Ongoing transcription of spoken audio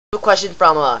A question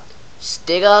from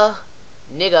Stiga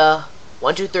Nigga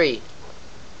 123,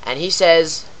 and he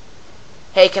says,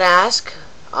 "Hey, can I ask?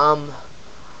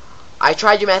 I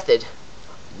tried your method.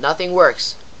 Nothing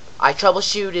works. I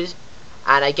troubleshooted,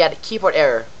 and I get a keyboard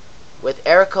error with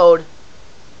error code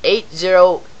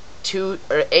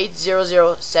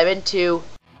 80072."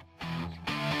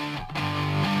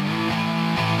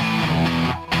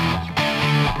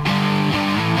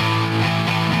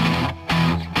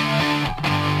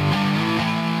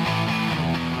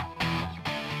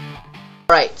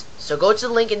 Alright, so go to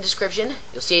the link in the description.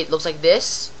 You'll see it looks like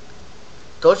this.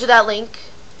 Go to that link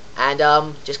and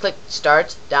just click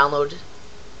start download.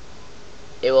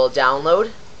 It will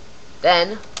download.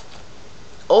 Then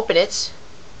open it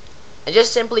and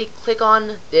just simply click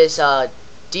on this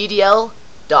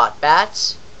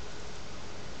ddl.bat.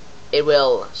 It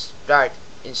will start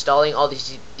installing all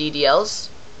these DDLs.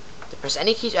 To press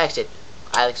any key to exit.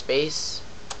 Alex space.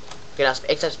 Okay, now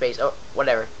exit space. Oh,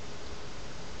 whatever.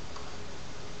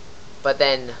 But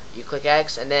then you click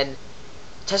X and then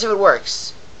test if it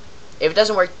works. If it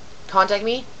doesn't work, contact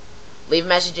me. Leave a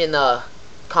message in the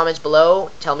comments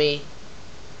below. Tell me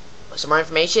some more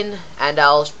information, and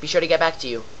I'll be sure to get back to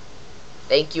you.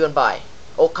 Thank you and bye.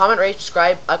 Oh, comment, rate,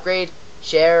 subscribe, upgrade,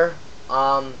 share,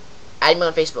 add me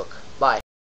on Facebook.